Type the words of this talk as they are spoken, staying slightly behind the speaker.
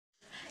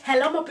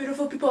Hello my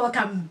beautiful people,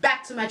 welcome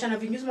back to my channel.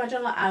 If you're new to my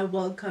channel, I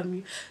welcome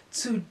you.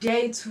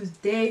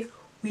 Today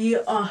we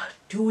are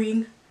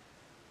doing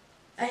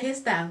a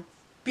hairstyle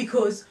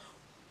because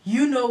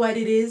you know what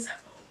it is.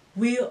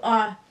 We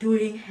are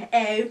doing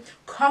a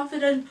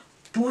confident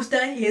booster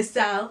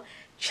hairstyle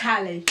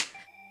challenge.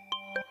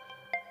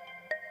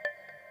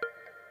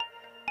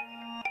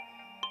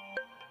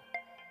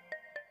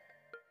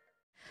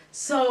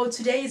 So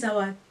today is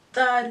our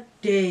third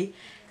day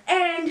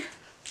and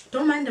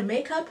don't mind the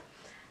makeup.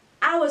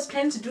 I was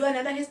planning to do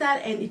another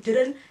hairstyle and it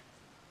didn't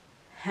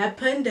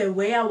happen the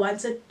way I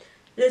wanted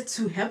it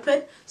to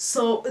happen,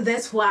 so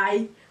that's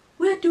why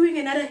we're doing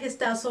another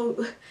hairstyle.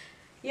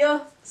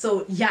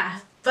 So yeah,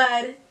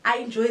 but I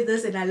enjoyed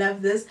this and I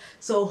love this,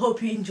 so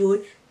hope you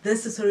enjoyed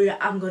this tutorial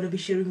I'm gonna be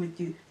sharing with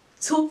you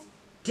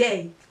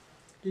today.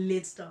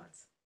 Let's start.